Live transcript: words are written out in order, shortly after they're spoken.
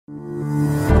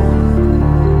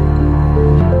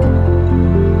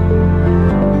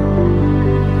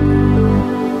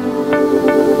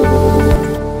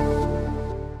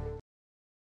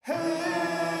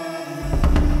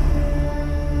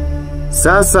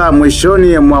Sasa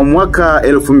mwishoni mwa mwaka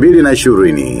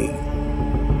 2020,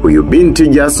 huyu binti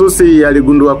jasusi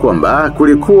aligundua kwamba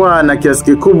kulikuwa na kiasi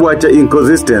kikubwa cha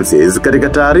inconsistencies katika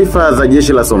taarifa za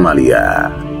jeshi la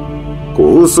Somalia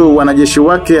kuhusu wanajeshi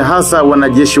wake, hasa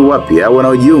wanajeshi wapya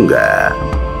wanaojiunga.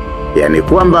 Yani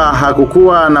kwamba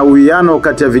hakukuwa na uwiano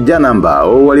kati ya vijana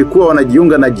ambao walikuwa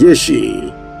wanajiunga na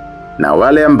jeshi na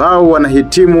wale ambao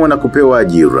wanahitimu na kupewa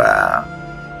ajira.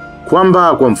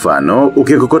 Kwamba kwa mfano,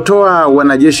 ukikokotoa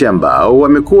wanajeshi ambao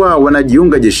wamekuwa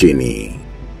wanajiunga jeshini,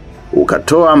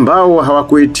 ukatoa ambao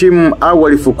hawakuhitimu au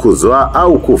walifukuzwa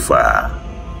au kufa,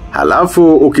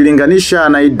 halafu ukilinganisha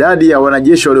na idadi ya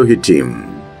wanajeshi waliohitimu,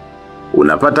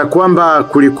 unapata kwamba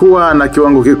kulikuwa na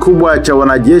kiwango kikubwa cha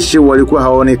wanajeshi walikuwa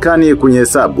hawaonekani kwenye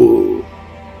hesabu.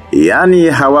 Yani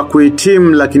hawakuhitimu,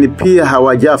 lakini pia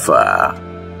hawajafa,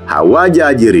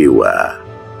 hawajaajiriwa,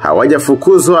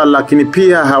 hawajafukuzwa, lakini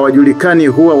pia hawajulikani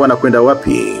huwa wanakwenda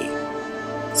wapi.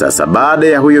 Sasa baada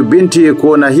ya huyo binti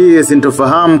kuona hii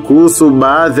sintofahamu kuhusu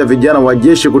baadhi ya vijana wa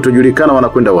jeshi kutojulikana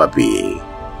wanakwenda wapi,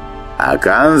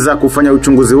 akaanza kufanya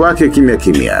uchunguzi wake kimya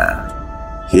kimya.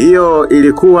 Hiyo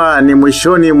ilikuwa ni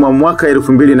mwishoni mwa mwaka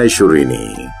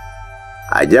 2020.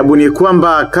 Ajabu ni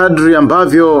kwamba kadri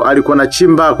ambavyo alikuwa na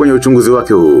chimba kwenye uchunguzi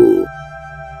wake huu,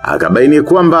 akabaini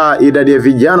kwamba idadi ya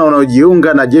vijana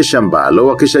wanaojiunga na jeshi ambalo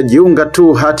wakishajiunga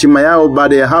tu hatima yao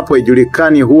baada ya hapo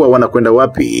haijulikani huwa wanakwenda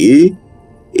wapi,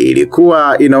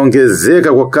 ilikuwa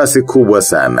inaongezeka kwa kasi kubwa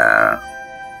sana.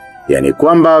 Yani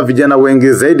kwamba vijana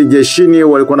wengi zaidi jeshini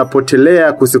walikuwa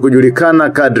wanapotelea kusikujulikana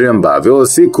kadri ambavyo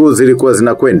siku zilikuwa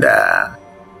zinakwenda.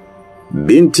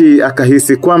 Binti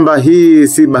akahisi kwamba hii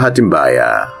si bahati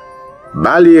mbaya,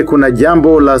 bali kuna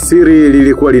jambo la siri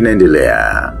lilikuwa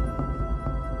linaendelea.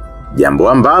 Jambo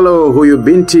ambalo huyu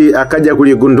binti akaja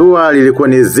kuligundua lilikuwa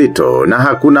ni zito na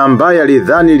hakuna ambaye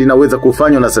alidhani linaweza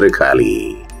kufanywa na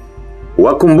serikali.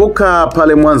 Wakumbuka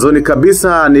pale mwanzoni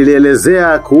kabisa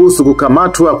nilielezea kuhusu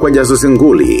kukamatwa kwa jasusi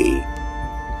nguli,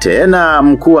 tena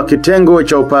mkuu wa kitengo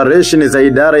cha operation za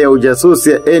idara ya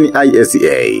ujasusi ya NISA,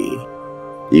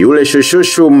 yule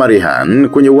Shoshoshu Marihan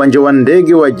kwenye uwanja wa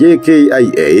ndege wa JKIA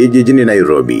jijini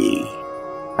Nairobi,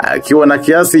 akiwa na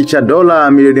kiasi cha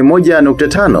dola milioni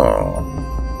 1.5.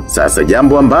 Sasa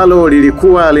jambo ambalo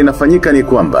lilikuwa linafanyika ni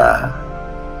kwamba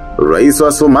Rais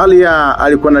wa Somalia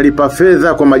alikuwa analipa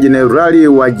fedha kwa majenerali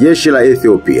wa jeshi la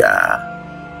Ethiopia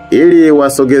ili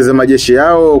wasogeze majeshi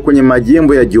yao kwenye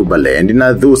majimbo ya Jubaland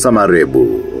na Dhusa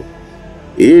Marebu,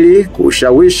 ili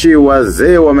kushawishi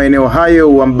wazee wa maeneo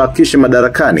hayo wambakishe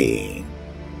madarakani.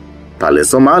 Pale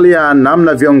Somalia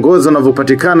namna viongozi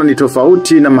wanavyopatikana ni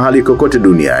tofauti na mahali kokote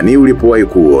duniani ulipowahi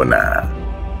kuona.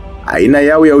 Aina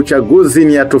yao ya uchaguzi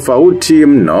ni ya tofauti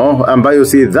mno ambayo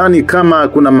sidhani kama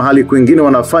kuna mahali kwingine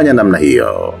wanafanya namna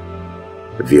hiyo.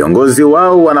 Viongozi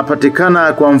wao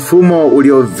wanapatikana kwa mfumo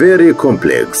ulio very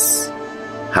complex,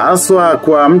 haswa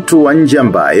kwa mtu wa nje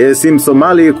ambaye si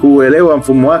Msomali kuelewa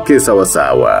mfumo wake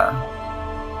sawasawa.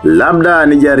 Labda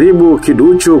nijaribu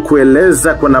kiduchu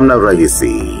kueleza kwa namna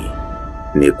rahisi.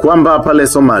 Ni kwamba pale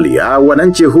Somalia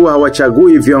wananchi huwa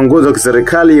hawachagui viongozi wa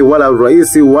kiserikali wala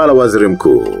rais wala waziri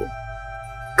mkuu.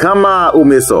 Kama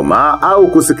umesoma au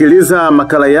kusikiliza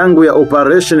makala yangu ya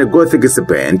Operation Gothic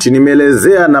Serpent,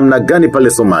 nimeelezea namna gani pale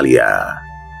Somalia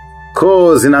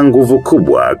koo zina nguvu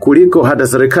kubwa kuliko hata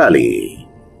serikali.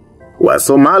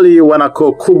 Wasomali wana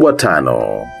koo kubwa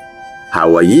 5: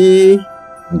 Hawaii,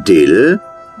 Dil,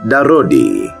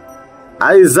 Darodi,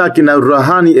 Isaac na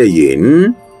Rahani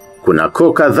Eyin. Kuna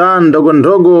koo kadhaa ndogo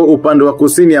ndogo upande wa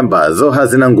kusini ambazo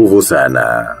hazina nguvu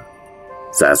sana.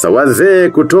 Sasa wazee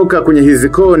kutoka kwenye hizi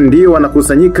koo ndio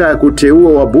wanakusanyika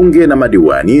kuteua wabunge na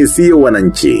madiwani, sio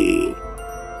wananchi.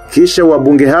 Kisha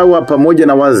wabunge hawa pamoja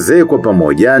na wazee kwa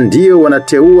pamoja ndio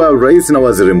wanateua rais na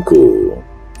waziri mkuu.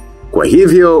 Kwa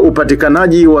hivyo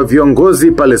upatikanaji wa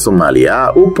viongozi pale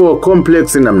Somalia upo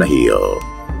complex namna hiyo.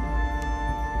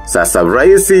 Sasa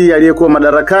rais aliyekuwa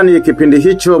madarakani kipindi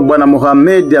hicho Bwana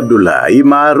Mohamed Abdullahi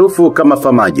maarufu kama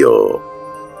Famajo,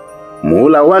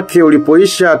 muhula wake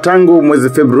ulipoisha tangu mwezi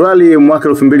Februari mwaka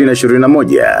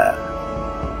 2021.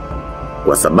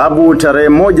 Kwa sababu tarehe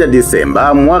 1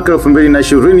 Disemba mwaka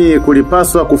 2020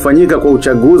 kulipaswa kufanyika kwa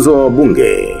uchaguzi wa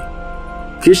wabunge.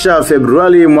 Kisha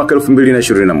Februari mwaka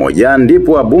 2021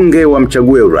 ndipo wabunge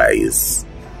wamchague rais.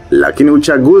 Lakini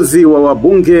uchaguzi wa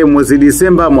wabunge mwezi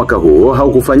Disemba mwaka huo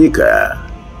haukufanyika.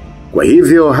 Kwa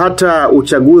hivyo hata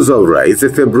uchaguzi wa rais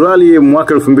Februari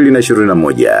mwaka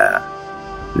 2021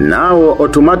 nao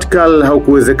automatically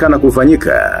haukuwezekana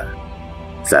kufanyika.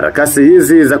 Sarakasi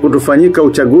hizi za kutofanyika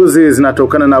uchaguzi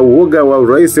zinatokana na uoga wa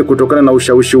rais kutokana na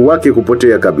ushawishi wake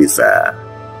kupotea kabisa.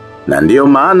 Na ndiyo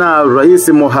maana Rais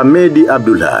Mohamed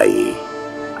Abdullahi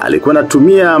alikuwa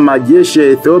anatumia majeshi ya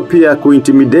Ethiopia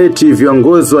kuintimidate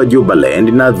viongozi wa Jubaland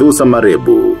na Dhusa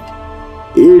Marebu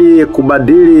ili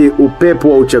kubadili upepo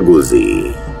wa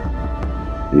uchaguzi.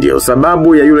 Ndiyo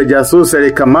sababu ya yule jasusi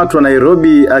alikamatwa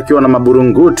Nairobi akiwa na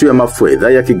maburungutu ya mafedha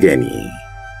ya kigeni,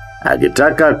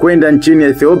 akitaka kwenda nchini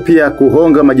Ethiopia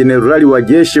kuhonga majenerali wa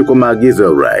jeshi kwa maagizo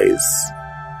ya rais.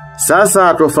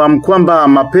 Sasa tufahamu kwamba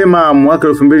mapema mwaka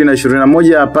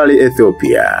 2021 pale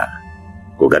Ethiopia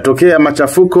kukatokea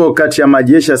machafuko kati ya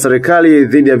majeshi ya serikali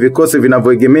dhidi ya vikosi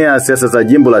vinavyoegemea siasa za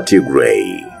jimbo la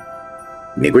Tigray.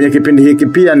 Ni kwenye kipindi hiki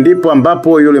pia ndipo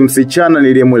ambapo yule msichana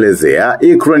niliyemwelezea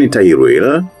Ikran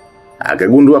Tahiril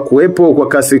akagundua kuwepo kwa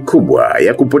kasi kubwa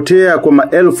ya kupotea kwa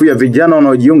maelfu ya vijana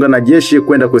wanaojiunga na jeshi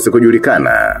kwenda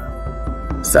kusikojulikana.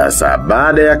 Sasa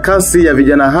baada ya kasi ya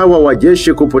vijana hawa wa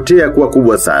jeshi kupotea kuwa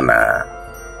kubwa sana,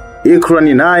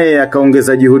 Ikran naye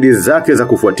akaongeza juhudi zake za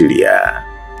kufuatilia.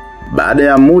 Baada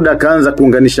ya muda akaanza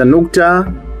kuunganisha nukta,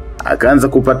 akaanza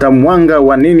kupata mwanga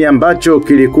wa nini ambacho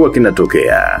kilikuwa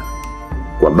kinatokea.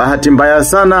 Kwa bahati mbaya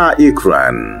sana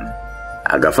Ikran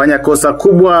akafanya kosa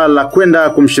kubwa la kwenda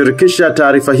kumshirikisha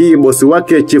taarifa hii bosi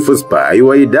wake chief spy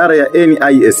wa idara ya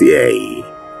NISA,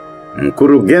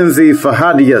 Mkurugenzi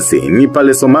Fahad Yasin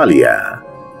pale Somalia.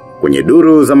 Kwenye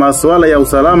duru za masuala ya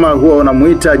usalama huwa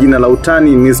wanamuita jina la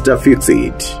utani Mr.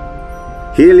 Fix-It.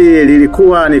 Hili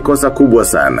lilikuwa ni kosa kubwa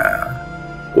sana,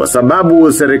 kwa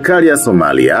sababu serikali ya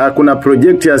Somalia kuna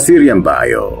projekti ya siri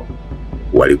ambayo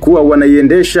walikuwa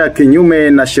wanaiendesha kinyume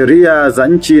na sheria za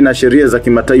nchi na sheria za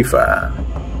kimataifa,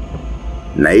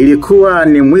 na ilikuwa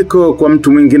ni mwiko kwa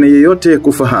mtu mwingine yeyote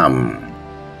kufahamu,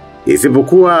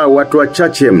 isipokuwa watu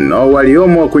wachache mno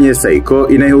waliomo kwenye saiko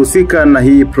inayohusika na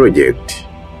hii project.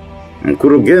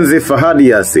 Mkurugenzi Fahad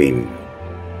Yasin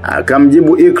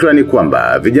akamjibu Ikran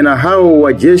kwamba vijana hao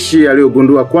wa jeshi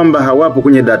aliogundua kwamba hawapo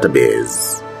kwenye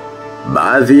database.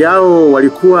 Baadhi yao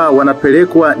walikuwa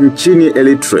wanapelekwa nchini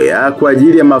Eritrea kwa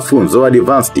ajili ya mafunzo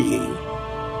advanced,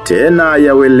 tena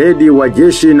ya weledi wa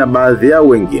jeshi, na baadhi yao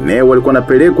wengine walikuwa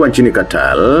wanapelekwa nchini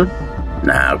Qatar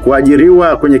na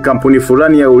kuajiriwa kwenye kampuni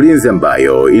fulani ya ulinzi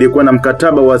ambayo ilikuwa na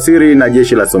mkataba wa siri na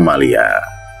jeshi la Somalia.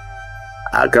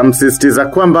 Akamsisitiza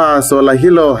kwamba swala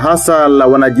hilo hasa la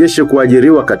wanajeshi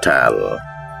kuajiriwa Qatar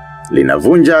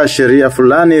linavunja sheria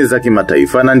fulani za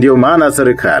kimataifa, na ndio maana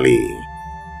serikali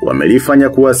wamelifanya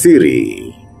kuwa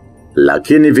siri.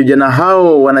 Lakini vijana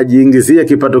hao wanajiingizia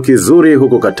kipato kizuri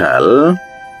huko Qatar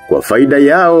kwa faida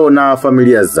yao na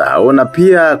familia zao, na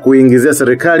pia kuingizia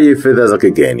serikali fedha za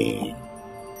kigeni.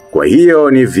 Kwa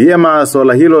hiyo ni vyema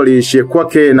swala hilo liishie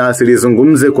kwake na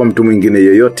asilizungumze kwa mtu mwingine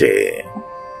yoyote.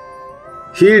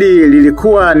 Hili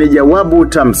lilikuwa ni jawabu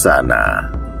tamu sana,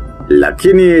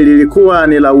 lakini lilikuwa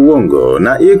ni la uongo,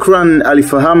 na Ikran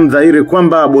alifahamu dhahiri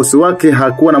kwamba bosi wake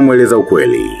hakuwa anamueleza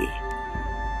ukweli.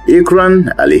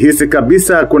 Ikran alihisi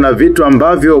kabisa kuna vitu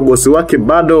ambavyo bosi wake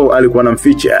bado alikuwa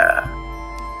anamficha.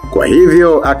 Kwa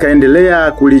hivyo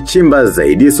akaendelea kulichimba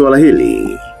zaidi swala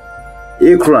hili.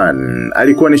 Ikran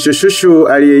alikuwa ni shushushu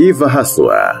aliyeiva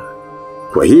haswa.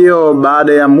 Kwa hiyo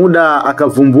baada ya muda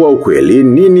akavumbua ukweli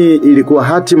nini ilikuwa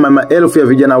hatima maelfu ya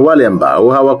vijana wale ambao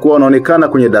hawakuwa wanaonekana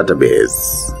kwenye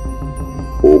database.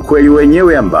 Ukweli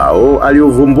wenyewe ambao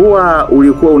aliuvumbua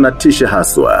ulikuwa unatisha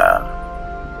haswa.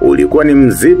 Ulikuwa ni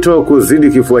mzito kuzidi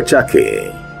kifua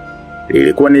chake.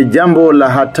 Ilikuwa ni jambo la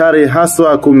hatari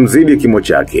haswa kumzidi kimo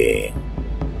chake.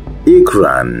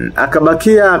 Ikran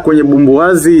akabakia kwenye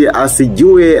bumbuazi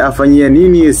asijue afanyia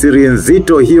nini siri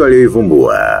nzito hiyo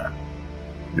aliyoivumbua.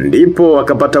 Ndipo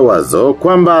akapata wazo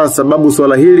kwamba sababu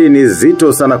swala hili ni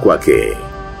zito sana kwake,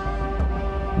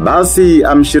 basi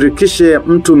amshirikishe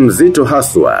mtu mzito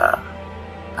haswa,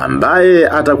 ambaye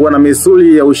atakuwa na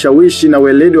misuli ya ushawishi na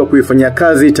weledi wa kuifanya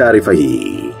kazi taarifa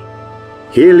hii.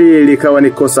 Hili likawa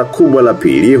ni kosa kubwa la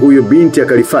pili huyu binti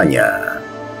akalifanya.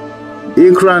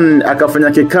 Ikran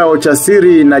akafanya kikao cha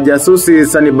siri na jasusi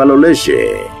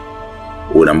Sanibaloleshe.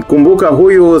 Unamkumbuka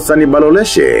huyu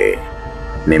Sanibaloleshe?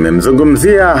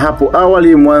 Nimemzungumzia hapo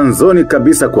awali mwanzoni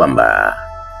kabisa kwamba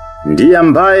ndiye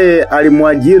ambaye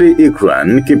alimwajiri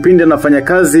Ikran kipindi anafanya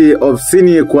kazi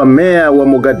ofisini kwa meya wa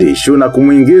Mogadishu na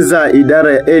kumuingiza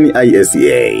idara ya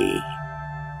NISA.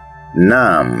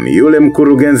 Naam, yule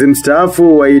mkurugenzi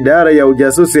mstaafu wa idara ya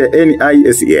ujasusi ya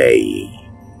NISA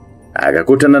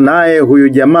akakutana naye huyu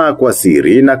jamaa kwa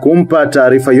siri na kumpa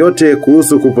taarifa yote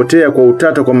kuhusu kupotea kwa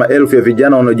utata kwa maelfu ya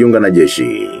vijana wanaojiunga na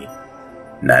jeshi,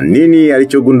 na nini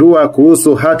alichogundua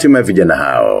kuhusu hatima ya vijana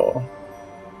hao.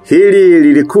 Hili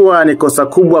lilikuwa ni kosa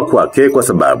kubwa kwake, kwa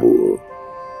sababu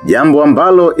jambo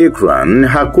ambalo Ikran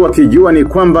hakuwa kijua ni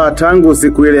kwamba tangu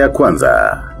siku ile ya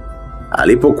kwanza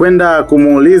alipokwenda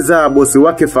kumuuliza bosi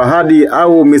wake Fahadi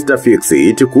au Mr.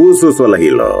 Fix-It kuhusu swala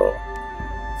hilo.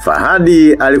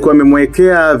 Fahadi alikuwa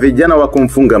amemwekea vijana wa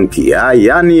kumfunga mkia,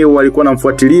 yani walikuwa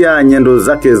wanamfuatilia nyendo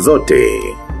zake zote.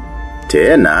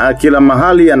 Tena kila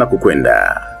mahali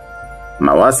anakokwenda.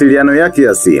 Mawasiliano yake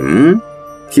ya simu,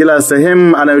 kila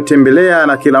sehemu anayotembelea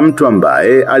na kila mtu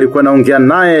ambaye alikuwa anaongea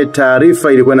naye,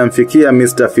 taarifa ilikuwa inamfikia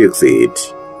Mr.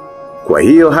 Fix-It. Kwa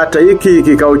hiyo hata hiki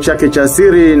kikao chake cha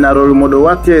siri na role model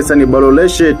wake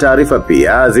Sanibaloleshe, taarifa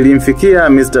pia zilimfikia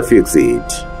Mr.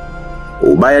 Fix-It.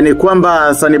 Ubaya ni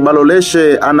kwamba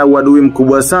Sanibaloleshe ana uadui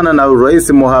mkubwa sana na Rais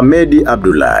Mohamed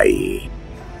Abdullahi.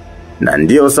 Na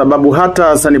ndio sababu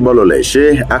hata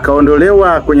Sanibaloleshe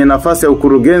akaondolewa kwenye nafasi ya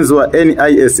ukurugenzi wa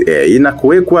NISA na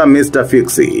kuwekwa Mr.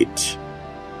 Fix-It.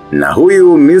 Na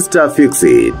huyu Mr.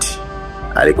 Fix-It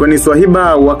alikuwa ni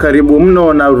swahiba wa karibu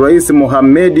mno na Rais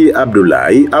Mohamed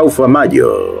Abdullahi au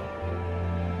Famajo.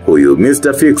 Huyu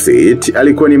Mr. Fix-It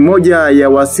alikuwa ni moja ya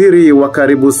wasiri wa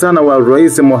karibu sana wa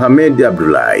Rais Mohamed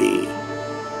Abdullahi.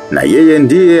 Na yeye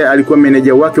ndiye alikuwa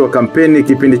meneja wake wa kampeni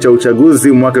kipindi cha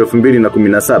uchaguzi mwaka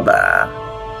 2017.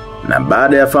 Na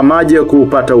baada ya Famajo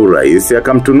kupata urais,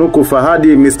 akamtunuku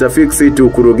Fahadi Mr. Fix-It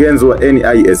ukurugenzi wa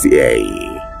NISA.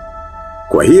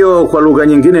 Kwa hiyo kwa lugha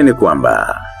nyingine ni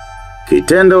kwamba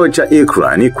kitendo cha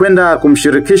Ikra ni kwenda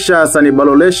kumshirikisha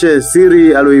Sanibaloleshe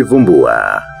siri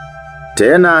aliyoivumbua.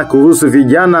 Tena kuhusu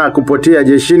vijana kupotea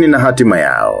jeshini na hatima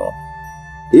yao.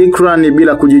 Ikra ni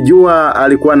bila kujijua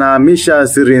alikuwa anahamisha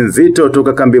siri nzito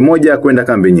toka kambi moja kwenda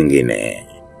kambi nyingine.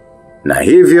 Na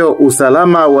hivyo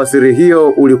usalama wa siri hiyo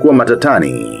ulikuwa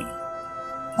matatani.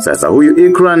 Sasa huyu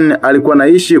Ikran alikuwa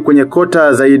naishi kwenye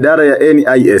kota za idara ya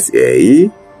NISA.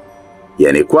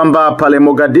 Yani kwamba pale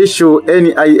Mogadishu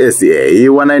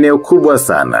NISA wana eneo kubwa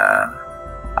sana,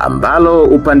 ambalo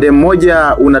upande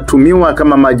mmoja unatumiwa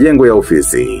kama majengo ya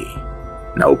ofisi,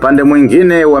 na upande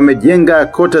mwingine wamejenga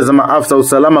kota za maafisa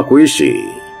usalama kuishi.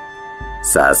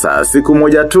 Sasa siku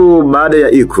moja tu baada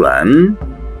ya Ikran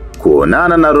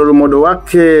kuonana na role model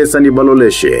wake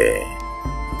Sanibaloleshe,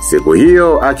 siku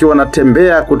hiyo akiwa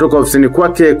anatembea kutoka ofisini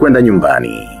kwake kwenda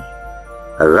nyumbani,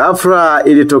 ghafla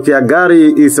ilitokea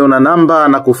gari isiyo na namba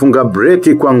na kufunga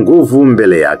breki kwa nguvu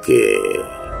mbele yake.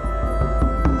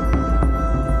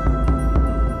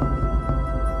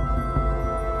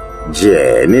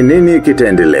 Je, ni nini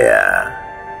kitaendelea?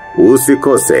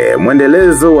 Usikose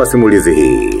mwendelezo wa simulizi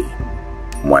hii.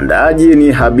 Mwandaaji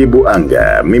ni Habibu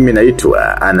Anga, mimi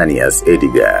naitwa Ananias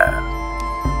Edgar.